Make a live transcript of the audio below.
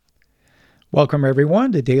Welcome,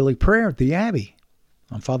 everyone, to Daily Prayer at the Abbey.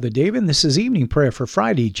 I'm Father David, and this is evening prayer for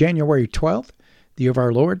Friday, January 12th, the year of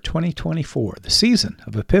our Lord 2024, the season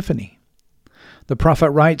of Epiphany. The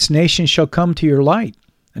prophet writes, "Nations shall come to your light,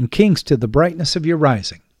 and kings to the brightness of your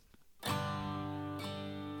rising."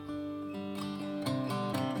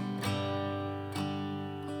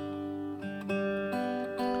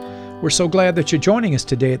 We're so glad that you're joining us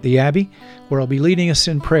today at the Abbey, where I'll be leading us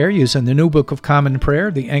in prayer using the New Book of Common Prayer,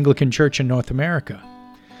 the Anglican Church in North America.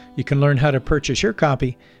 You can learn how to purchase your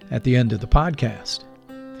copy at the end of the podcast.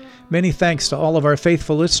 Many thanks to all of our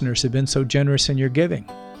faithful listeners who have been so generous in your giving.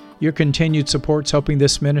 Your continued support's helping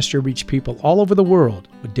this ministry reach people all over the world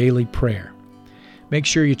with daily prayer. Make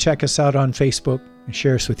sure you check us out on Facebook and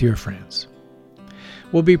share us with your friends.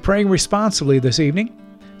 We'll be praying responsibly this evening.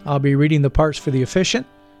 I'll be reading the parts for the officiant.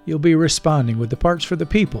 You'll be responding with the parts for the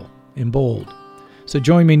people in bold. So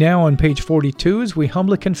join me now on page 42 as we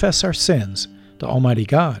humbly confess our sins to Almighty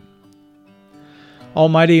God.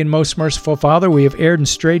 Almighty and most merciful Father, we have erred and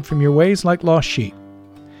strayed from your ways like lost sheep.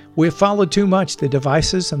 We have followed too much the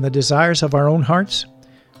devices and the desires of our own hearts.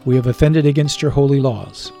 We have offended against your holy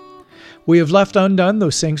laws. We have left undone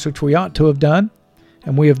those things which we ought to have done,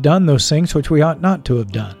 and we have done those things which we ought not to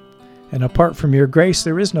have done. And apart from your grace,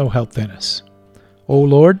 there is no help in us. O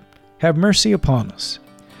Lord, have mercy upon us.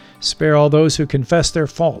 Spare all those who confess their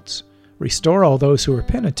faults. Restore all those who are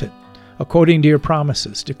penitent, according to your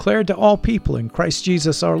promises, declared to all people in Christ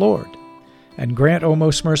Jesus our Lord. And grant, O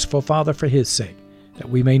most merciful Father, for his sake, that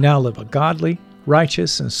we may now live a godly,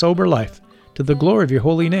 righteous, and sober life to the glory of your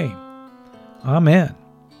holy name. Amen.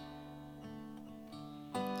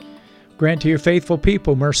 Grant to your faithful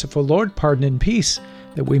people, merciful Lord, pardon and peace,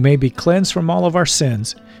 that we may be cleansed from all of our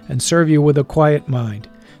sins and serve you with a quiet mind,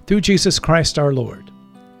 through Jesus Christ our Lord.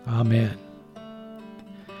 Amen.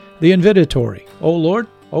 The invitatory. O Lord,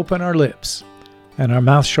 open our lips, and our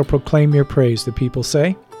mouth shall proclaim your praise, the people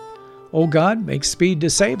say. O God, make speed to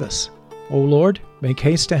save us. O Lord, make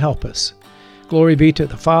haste to help us. Glory be to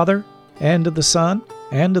the Father, and to the Son,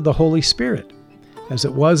 and to the Holy Spirit, as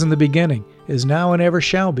it was in the beginning, is now, and ever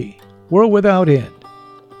shall be, world without end.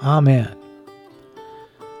 Amen.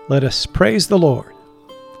 Let us praise the Lord.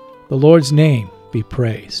 The Lord's name be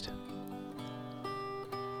praised.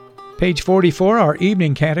 Page 44, our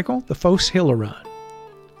evening canticle, the Phos Hilaron.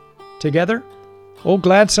 Together, O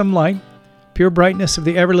gladsome light, pure brightness of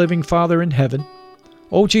the ever-living Father in heaven,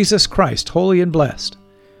 O Jesus Christ, holy and blessed,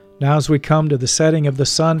 now as we come to the setting of the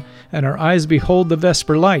sun and our eyes behold the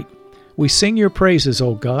vesper light, we sing your praises,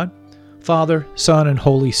 O God, Father, Son, and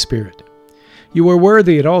Holy Spirit. You are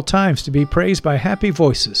worthy at all times to be praised by happy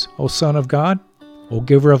voices, O Son of God, O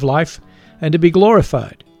Giver of life, and to be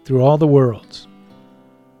glorified through all the worlds.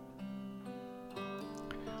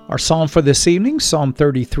 Our psalm for this evening, Psalm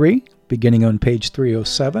 33, beginning on page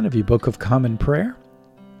 307 of your Book of Common Prayer.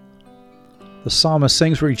 The psalmist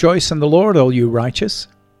sings, "Rejoice in the Lord, O you righteous.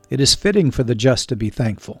 It is fitting for the just to be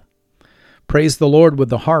thankful. Praise the Lord with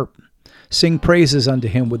the harp. Sing praises unto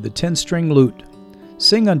him with the 10-string lute.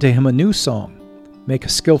 Sing unto him a new song. Make a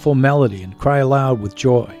skillful melody and cry aloud with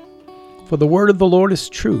joy. For the word of the Lord is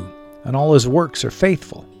true, and all his works are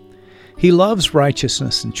faithful. He loves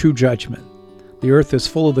righteousness and true judgment. The earth is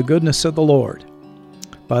full of the goodness of the Lord.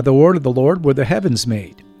 By the word of the Lord were the heavens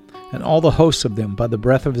made, and all the hosts of them by the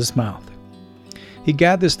breath of his mouth. He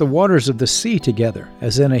gathers the waters of the sea together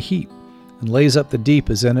as in a heap, and lays up the deep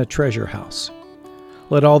as in a treasure house.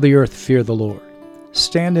 Let all the earth fear the Lord.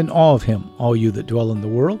 Stand in awe of him, all you that dwell in the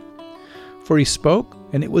world. For he spoke,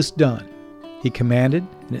 and it was done. He commanded,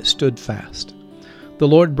 and it stood fast. The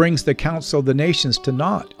Lord brings the counsel of the nations to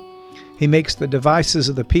naught. He makes the devices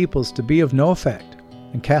of the peoples to be of no effect,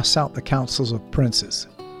 and casts out the counsels of princes.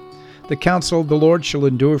 The counsel of the Lord shall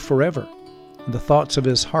endure forever, and the thoughts of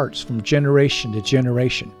his hearts from generation to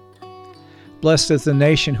generation. Blessed is the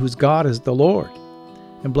nation whose God is the Lord,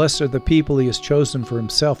 and blessed are the people he has chosen for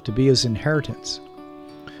himself to be his inheritance.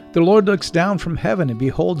 The Lord looks down from heaven and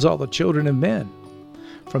beholds all the children of men.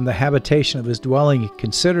 From the habitation of his dwelling he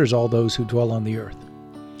considers all those who dwell on the earth.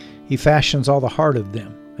 He fashions all the heart of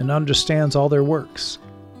them, and understands all their works.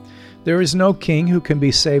 There is no king who can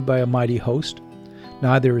be saved by a mighty host,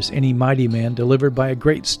 neither is any mighty man delivered by a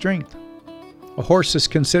great strength. A horse is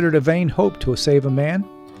considered a vain hope to save a man,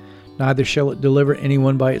 neither shall it deliver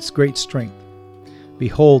anyone by its great strength.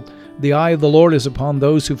 Behold, the eye of the Lord is upon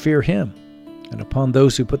those who fear him, and upon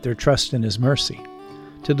those who put their trust in his mercy,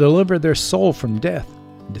 to deliver their soul from death,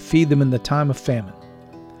 and to feed them in the time of famine.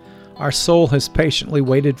 Our soul has patiently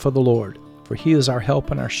waited for the Lord, for he is our help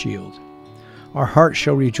and our shield. Our heart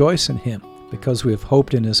shall rejoice in him, because we have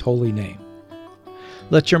hoped in his holy name.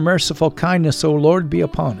 Let your merciful kindness, O Lord, be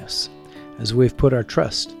upon us, as we have put our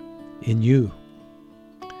trust in you.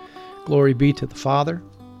 Glory be to the Father,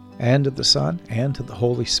 and to the Son, and to the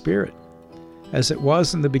Holy Spirit, as it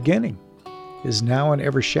was in the beginning, is now, and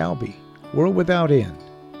ever shall be, world without end.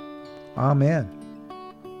 Amen.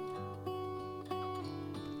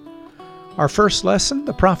 Our first lesson,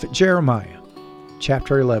 the prophet Jeremiah,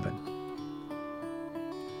 chapter 11.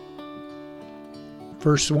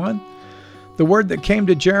 Verse 1, the word that came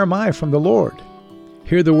to Jeremiah from the Lord.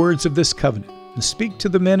 Hear the words of this covenant, and speak to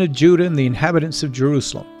the men of Judah and the inhabitants of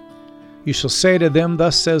Jerusalem. You shall say to them,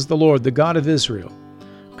 Thus says the Lord, the God of Israel,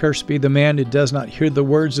 Cursed be the man who does not hear the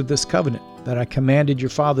words of this covenant that I commanded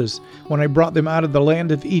your fathers when I brought them out of the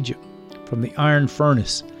land of Egypt, from the iron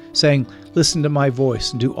furnace, saying, Listen to my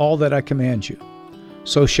voice, and do all that I command you.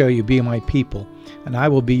 So shall you be my people, and I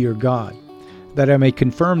will be your God, that I may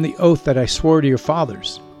confirm the oath that I swore to your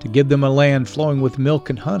fathers, to give them a land flowing with milk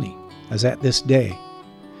and honey, as at this day.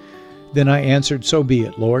 Then I answered, So be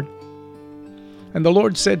it, Lord. And the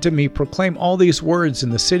Lord said to me, Proclaim all these words in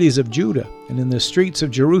the cities of Judah and in the streets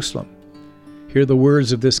of Jerusalem. Hear the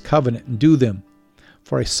words of this covenant and do them.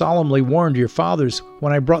 For I solemnly warned your fathers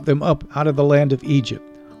when I brought them up out of the land of Egypt,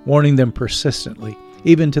 warning them persistently,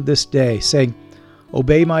 even to this day, saying,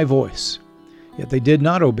 Obey my voice. Yet they did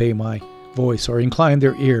not obey my voice or incline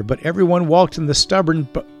their ear, but everyone walked in the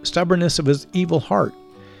stubbornness of his evil heart.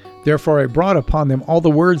 Therefore I brought upon them all the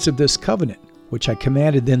words of this covenant, which I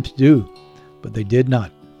commanded them to do, but they did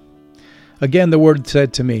not. Again the word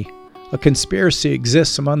said to me, A conspiracy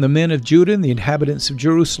exists among the men of Judah and the inhabitants of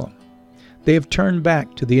Jerusalem. They have turned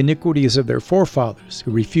back to the iniquities of their forefathers,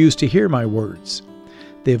 who refused to hear my words.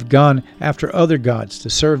 They have gone after other gods to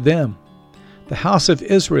serve them. The house of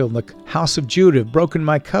Israel and the house of Judah have broken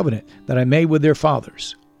my covenant that I made with their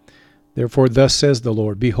fathers. Therefore thus says the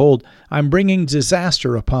Lord, Behold, I am bringing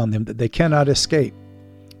disaster upon them that they cannot escape.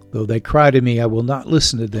 Though they cry to me, I will not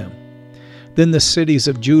listen to them. Then the cities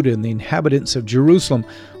of Judah and the inhabitants of Jerusalem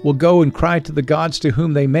will go and cry to the gods to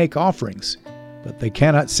whom they make offerings, but they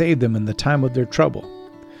cannot save them in the time of their trouble.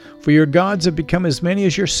 For your gods have become as many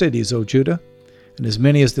as your cities, O Judah, and as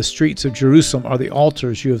many as the streets of Jerusalem are the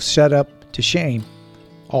altars you have set up to shame,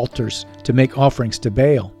 altars to make offerings to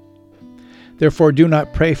Baal. Therefore do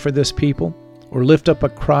not pray for this people, or lift up a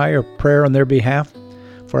cry or prayer on their behalf,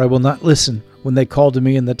 for I will not listen when they call to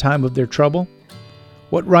me in the time of their trouble.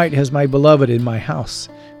 What right has my beloved in my house,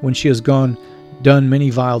 when she has done many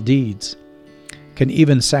vile deeds? Can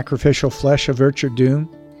even sacrificial flesh avert your doom?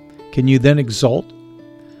 Can you then exult?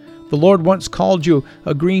 The Lord once called you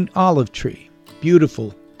a green olive tree,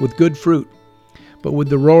 beautiful, with good fruit. But with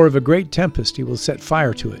the roar of a great tempest he will set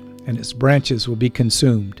fire to it, and its branches will be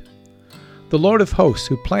consumed. The Lord of hosts,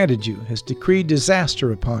 who planted you, has decreed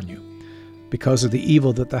disaster upon you, because of the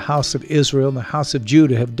evil that the house of Israel and the house of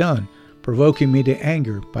Judah have done, provoking me to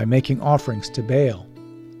anger by making offerings to Baal.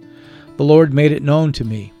 The Lord made it known to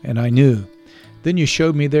me, and I knew. Then you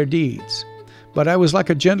showed me their deeds. But I was like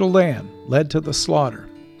a gentle lamb, led to the slaughter.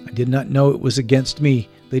 I did not know it was against me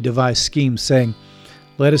they devised schemes, saying,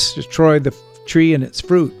 Let us destroy the tree and its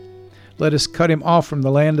fruit. Let us cut him off from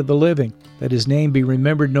the land of the living, that his name be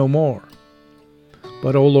remembered no more.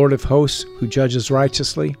 But, O Lord of hosts, who judges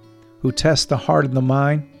righteously, who tests the heart and the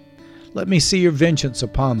mind, let me see your vengeance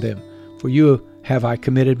upon them, for you have I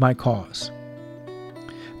committed my cause.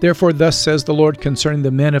 Therefore thus says the Lord concerning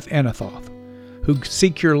the men of Anathoth, who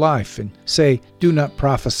seek your life and say, Do not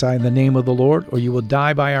prophesy in the name of the Lord, or you will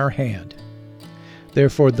die by our hand.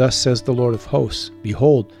 Therefore thus says the Lord of hosts,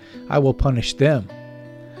 Behold, I will punish them.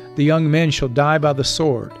 The young men shall die by the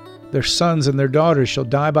sword, their sons and their daughters shall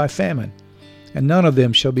die by famine, and none of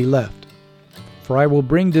them shall be left. For I will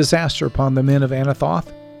bring disaster upon the men of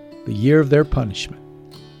Anathoth, the year of their punishment.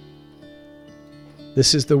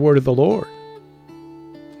 This is the word of the Lord.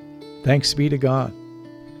 Thanks be to God.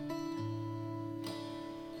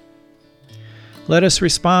 Let us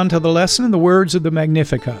respond to the lesson in the words of the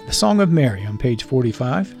Magnificat, the Song of Mary, on page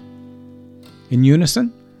 45. In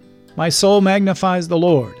unison, My soul magnifies the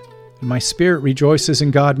Lord, and my spirit rejoices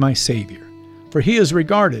in God my Savior. For he has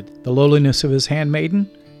regarded the lowliness of his handmaiden.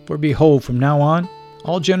 For behold, from now on,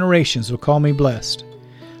 all generations will call me blessed.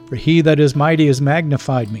 For he that is mighty has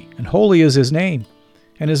magnified me, and holy is his name.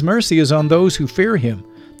 And his mercy is on those who fear him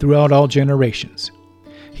throughout all generations.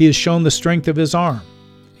 He has shown the strength of his arm.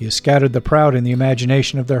 He has scattered the proud in the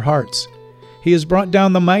imagination of their hearts. He has brought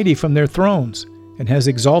down the mighty from their thrones, and has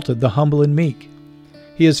exalted the humble and meek.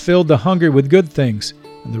 He has filled the hungry with good things,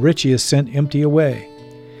 and the rich he has sent empty away.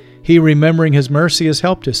 He, remembering his mercy, has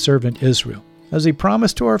helped his servant Israel, as he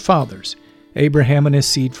promised to our fathers, Abraham and his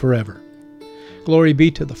seed forever. Glory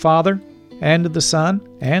be to the Father, and to the Son,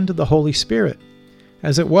 and to the Holy Spirit,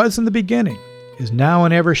 as it was in the beginning, is now,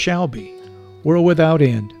 and ever shall be, world without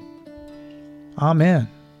end. Amen.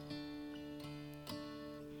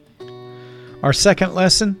 Our second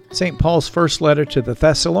lesson, St. Paul's first letter to the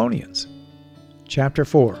Thessalonians, chapter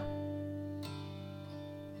 4.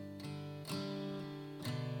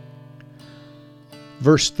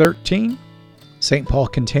 Verse 13, St. Paul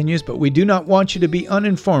continues, "But we do not want you to be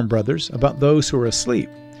uninformed, brothers, about those who are asleep,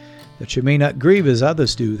 that you may not grieve as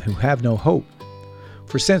others do who have no hope.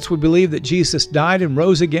 For since we believe that Jesus died and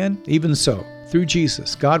rose again, even so, through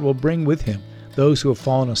Jesus, God will bring with him those who have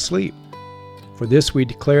fallen asleep. For this we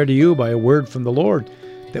declare to you by a word from the Lord,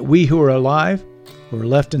 that we who are alive, who are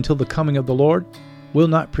left until the coming of the Lord, will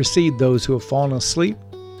not precede those who have fallen asleep.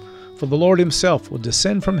 For the Lord himself will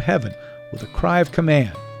descend from heaven with a cry of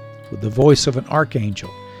command, with the voice of an archangel,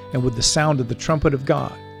 and with the sound of the trumpet of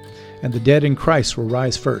God, and the dead in Christ will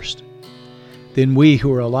rise first. Then we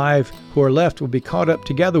who are alive, who are left, will be caught up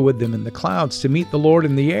together with them in the clouds to meet the Lord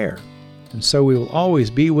in the air, and so we will always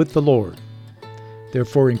be with the Lord.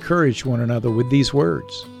 Therefore encourage one another with these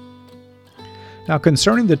words." Now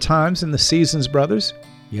concerning the times and the seasons, brothers,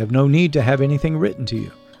 you have no need to have anything written to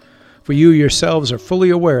you. For you yourselves are fully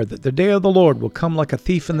aware that the day of the Lord will come like a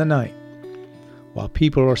thief in the night. While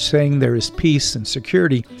people are saying there is peace and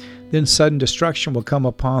security, then sudden destruction will come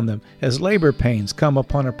upon them, as labor pains come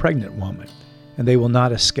upon a pregnant woman, and they will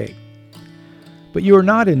not escape. But you are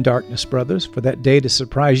not in darkness, brothers, for that day to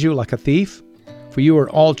surprise you like a thief. For you are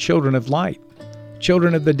all children of light,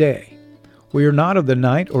 children of the day. We are not of the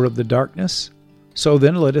night or of the darkness. So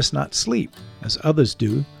then let us not sleep, as others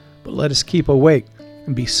do, but let us keep awake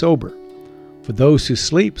and be sober. For those who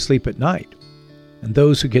sleep, sleep at night, and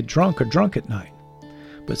those who get drunk are drunk at night.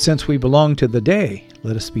 But since we belong to the day,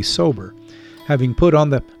 let us be sober, having put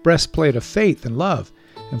on the breastplate of faith and love,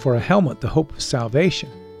 and for a helmet the hope of salvation.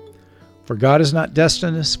 For God has not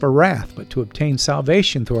destined us for wrath, but to obtain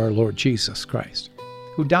salvation through our Lord Jesus Christ,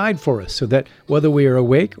 who died for us, so that whether we are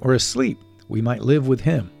awake or asleep, we might live with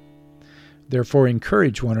him. Therefore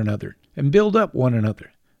encourage one another, and build up one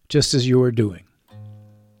another, just as you are doing.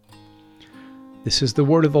 This is the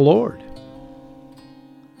word of the Lord.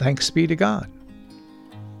 Thanks be to God.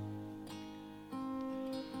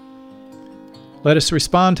 Let us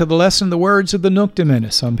respond to the lesson, the words of the Nunc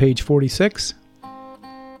Dimittis on page 46.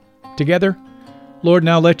 Together, Lord,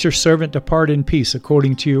 now let your servant depart in peace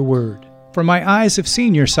according to your word. For my eyes have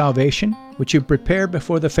seen your salvation, which you prepared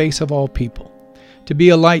before the face of all people, to be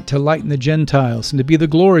a light to lighten the Gentiles, and to be the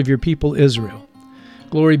glory of your people Israel.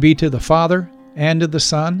 Glory be to the Father, and to the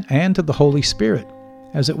Son, and to the Holy Spirit,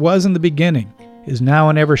 as it was in the beginning, is now,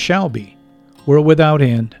 and ever shall be, world without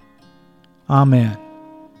end. Amen.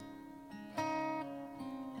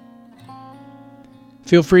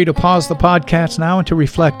 Feel free to pause the podcast now and to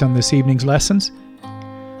reflect on this evening's lessons.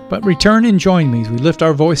 But return and join me as we lift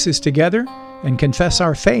our voices together and confess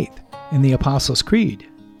our faith in the Apostles' Creed.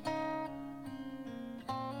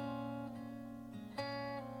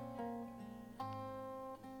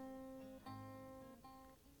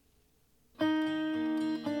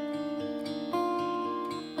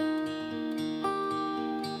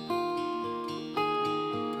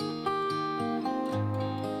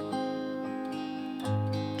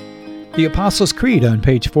 The Apostles' Creed on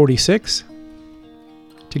page 46.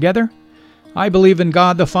 Together, I believe in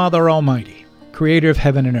God the Father Almighty, creator of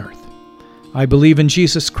heaven and earth. I believe in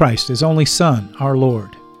Jesus Christ, his only Son, our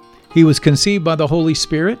Lord. He was conceived by the Holy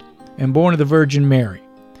Spirit and born of the Virgin Mary.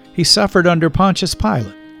 He suffered under Pontius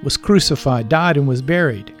Pilate, was crucified, died, and was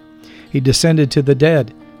buried. He descended to the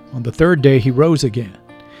dead. On the third day he rose again.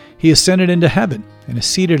 He ascended into heaven and is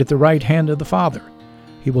seated at the right hand of the Father.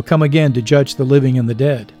 He will come again to judge the living and the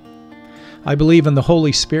dead. I believe in the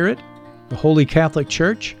Holy Spirit, the Holy Catholic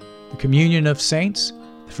Church, the communion of saints,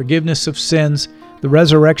 the forgiveness of sins, the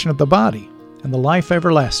resurrection of the body, and the life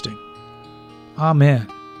everlasting. Amen.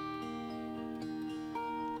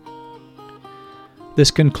 This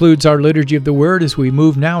concludes our Liturgy of the Word as we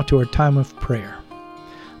move now to our time of prayer.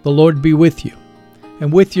 The Lord be with you,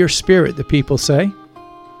 and with your spirit, the people say.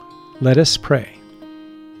 Let us pray.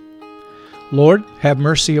 Lord, have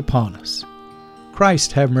mercy upon us.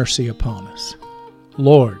 Christ, have mercy upon us.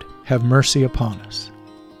 Lord, have mercy upon us.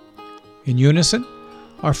 In unison,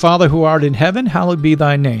 Our Father who art in heaven, hallowed be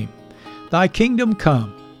thy name. Thy kingdom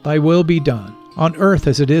come, thy will be done, on earth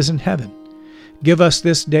as it is in heaven. Give us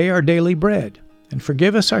this day our daily bread, and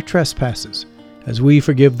forgive us our trespasses, as we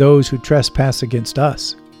forgive those who trespass against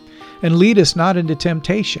us. And lead us not into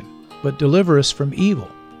temptation, but deliver us from evil.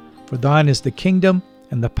 For thine is the kingdom,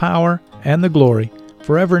 and the power, and the glory,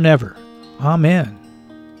 forever and ever. Amen.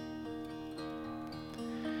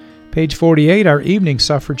 Page 48, our evening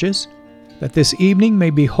suffrages. That this evening may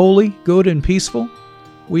be holy, good, and peaceful,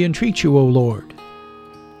 we entreat you, O Lord.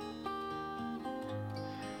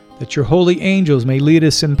 That your holy angels may lead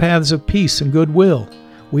us in paths of peace and goodwill,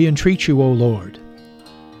 we entreat you, O Lord.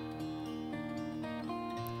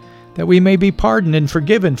 That we may be pardoned and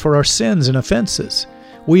forgiven for our sins and offenses,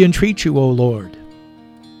 we entreat you, O Lord.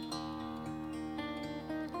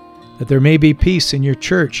 That there may be peace in your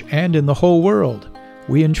church and in the whole world,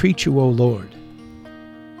 we entreat you, O Lord.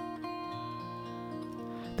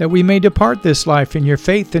 That we may depart this life in your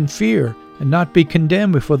faith and fear, and not be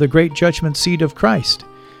condemned before the great judgment seat of Christ,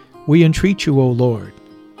 we entreat you, O Lord.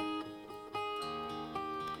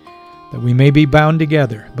 That we may be bound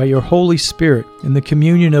together by your Holy Spirit in the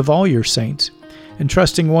communion of all your saints,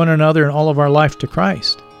 entrusting one another and all of our life to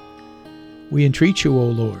Christ, we entreat you, O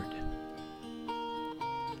Lord.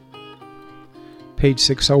 Page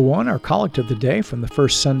 601, our collect of the day from the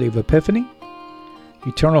first Sunday of Epiphany.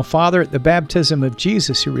 Eternal Father, at the baptism of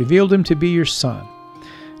Jesus, you revealed him to be your Son,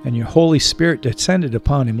 and your Holy Spirit descended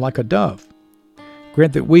upon him like a dove.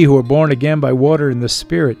 Grant that we who are born again by water and the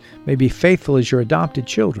Spirit may be faithful as your adopted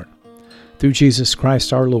children. Through Jesus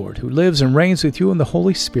Christ our Lord, who lives and reigns with you in the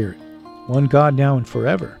Holy Spirit, one God now and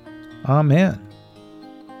forever. Amen.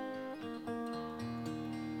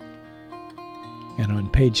 And on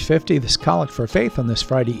page 50, this collect for faith on this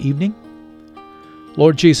Friday evening.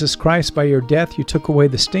 Lord Jesus Christ, by your death you took away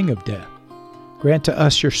the sting of death. Grant to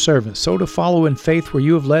us, your servants, so to follow in faith where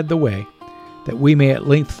you have led the way, that we may at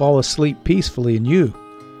length fall asleep peacefully in you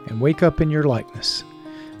and wake up in your likeness.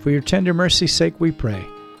 For your tender mercy's sake we pray.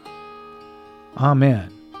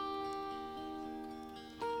 Amen.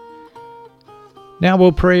 Now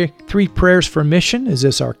we'll pray 3 prayers for mission, as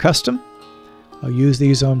is our custom. I'll use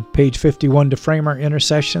these on page 51 to frame our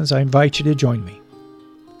intercessions. I invite you to join me.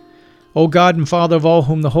 O God and Father of all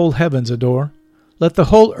whom the whole heavens adore, let the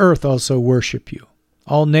whole earth also worship you.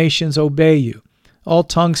 All nations obey you. All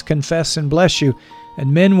tongues confess and bless you,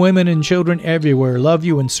 and men, women, and children everywhere love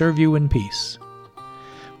you and serve you in peace.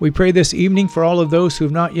 We pray this evening for all of those who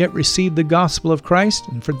have not yet received the gospel of Christ,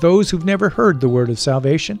 and for those who've never heard the word of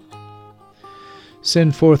salvation.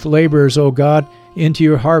 Send forth laborers, O God, into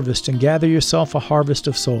your harvest, and gather yourself a harvest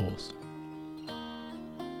of souls.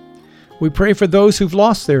 We pray for those who've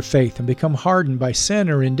lost their faith and become hardened by sin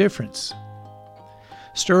or indifference.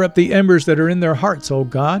 Stir up the embers that are in their hearts, O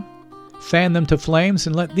God. Fan them to flames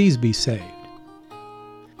and let these be saved.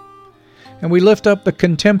 And we lift up the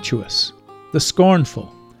contemptuous, the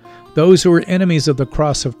scornful, those who are enemies of the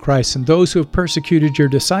cross of Christ, and those who have persecuted your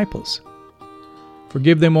disciples.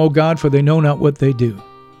 Forgive them, O God, for they know not what they do.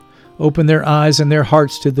 Open their eyes and their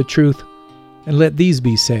hearts to the truth, and let these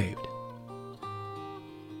be saved.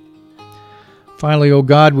 Finally, O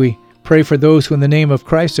God, we pray for those who in the name of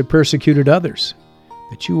Christ have persecuted others,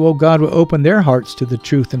 that you, O God, will open their hearts to the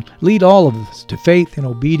truth and lead all of us to faith and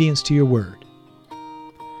obedience to your word.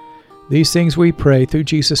 These things we pray through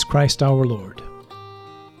Jesus Christ our Lord.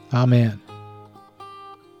 Amen.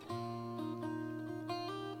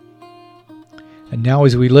 And now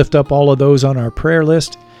as we lift up all of those on our prayer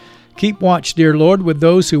list, keep watch, dear Lord, with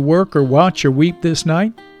those who work or watch or weep this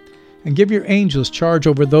night, and give your angels charge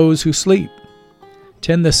over those who sleep.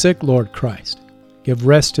 Tend the sick, Lord Christ. Give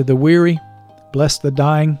rest to the weary. Bless the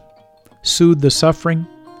dying. Soothe the suffering.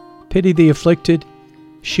 Pity the afflicted.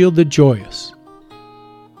 Shield the joyous.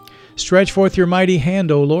 Stretch forth your mighty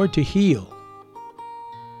hand, O Lord, to heal,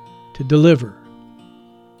 to deliver,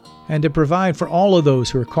 and to provide for all of those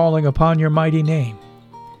who are calling upon your mighty name.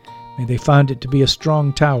 May they find it to be a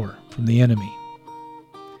strong tower from the enemy.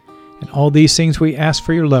 And all these things we ask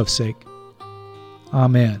for your love's sake.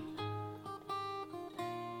 Amen.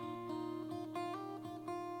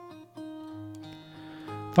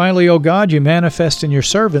 Finally, O God, you manifest in your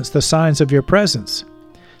servants the signs of your presence.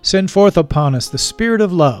 Send forth upon us the spirit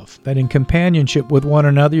of love, that in companionship with one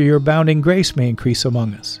another your abounding grace may increase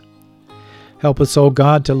among us. Help us, O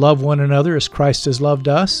God, to love one another as Christ has loved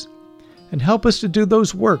us, and help us to do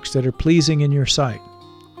those works that are pleasing in your sight.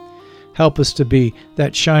 Help us to be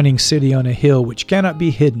that shining city on a hill which cannot be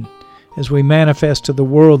hidden, as we manifest to the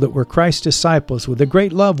world that we're Christ's disciples with the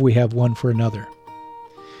great love we have one for another.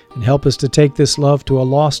 And help us to take this love to a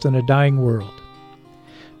lost and a dying world.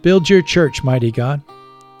 Build your church, mighty God.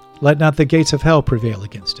 Let not the gates of hell prevail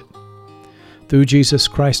against it. Through Jesus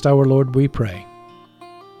Christ our Lord we pray.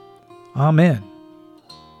 Amen.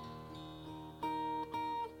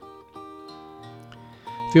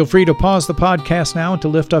 Feel free to pause the podcast now to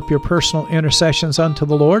lift up your personal intercessions unto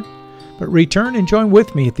the Lord, but return and join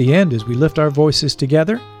with me at the end as we lift our voices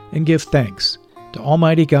together and give thanks to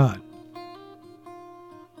Almighty God.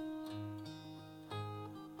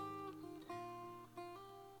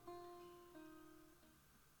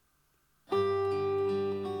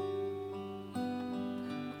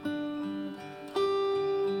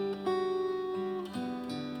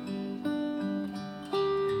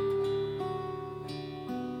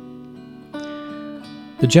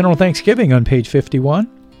 The General Thanksgiving on page 51.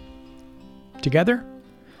 Together.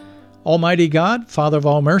 Almighty God, Father of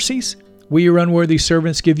all mercies, we, your unworthy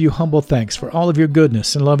servants, give you humble thanks for all of your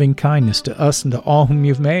goodness and loving kindness to us and to all whom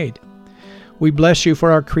you've made. We bless you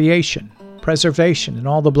for our creation, preservation, and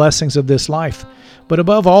all the blessings of this life, but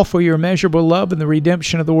above all for your immeasurable love and the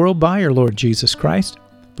redemption of the world by our Lord Jesus Christ,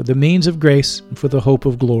 for the means of grace and for the hope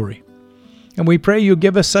of glory. And we pray you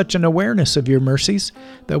give us such an awareness of your mercies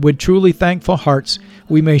that with truly thankful hearts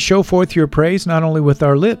we may show forth your praise not only with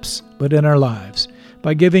our lips, but in our lives,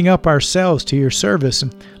 by giving up ourselves to your service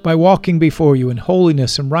and by walking before you in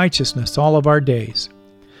holiness and righteousness all of our days.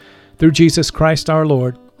 Through Jesus Christ our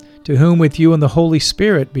Lord, to whom with you and the Holy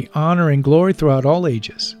Spirit be honor and glory throughout all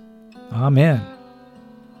ages. Amen.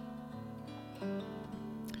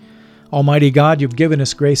 Almighty God, you've given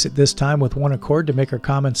us grace at this time with one accord to make our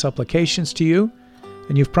common supplications to you,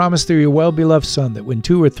 and you've promised through your well-beloved Son that when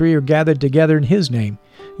 2 or 3 are gathered together in his name,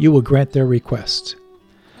 you will grant their requests.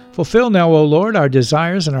 Fulfill now, O Lord, our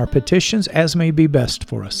desires and our petitions as may be best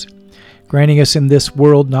for us, granting us in this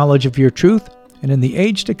world knowledge of your truth, and in the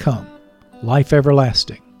age to come, life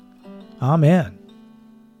everlasting. Amen.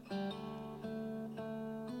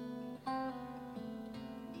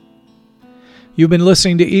 You've been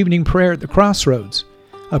listening to Evening Prayer at the Crossroads,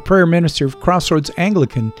 a prayer ministry of Crossroads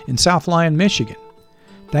Anglican in South Lyon, Michigan.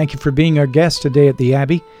 Thank you for being our guest today at the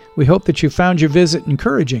Abbey. We hope that you found your visit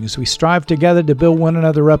encouraging as we strive together to build one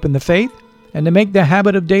another up in the faith and to make the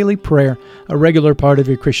habit of daily prayer a regular part of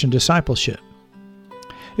your Christian discipleship.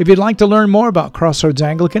 If you'd like to learn more about Crossroads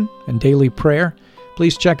Anglican and daily prayer,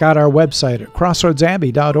 please check out our website at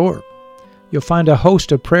crossroadsabbey.org. You'll find a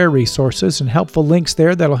host of prayer resources and helpful links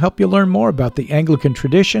there that'll help you learn more about the Anglican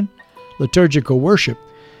tradition, liturgical worship,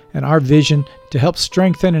 and our vision to help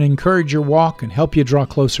strengthen and encourage your walk and help you draw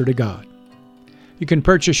closer to God. You can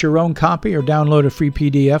purchase your own copy or download a free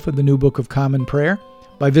PDF of the New Book of Common Prayer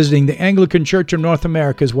by visiting the Anglican Church of North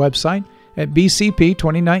America's website at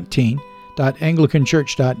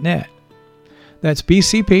bcp2019.anglicanchurch.net. That's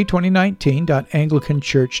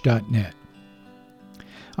bcp2019.anglicanchurch.net.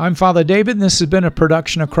 I'm Father David, and this has been a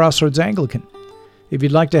production of Crossroads Anglican. If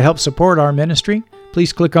you'd like to help support our ministry,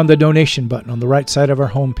 please click on the donation button on the right side of our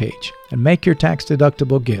homepage and make your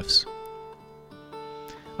tax-deductible gifts.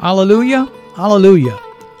 Alleluia, alleluia.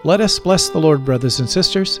 Let us bless the Lord, brothers and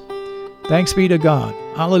sisters. Thanks be to God.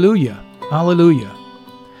 Alleluia, alleluia.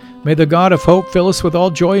 May the God of hope fill us with all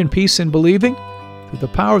joy and peace in believing through the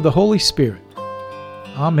power of the Holy Spirit.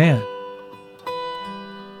 Amen.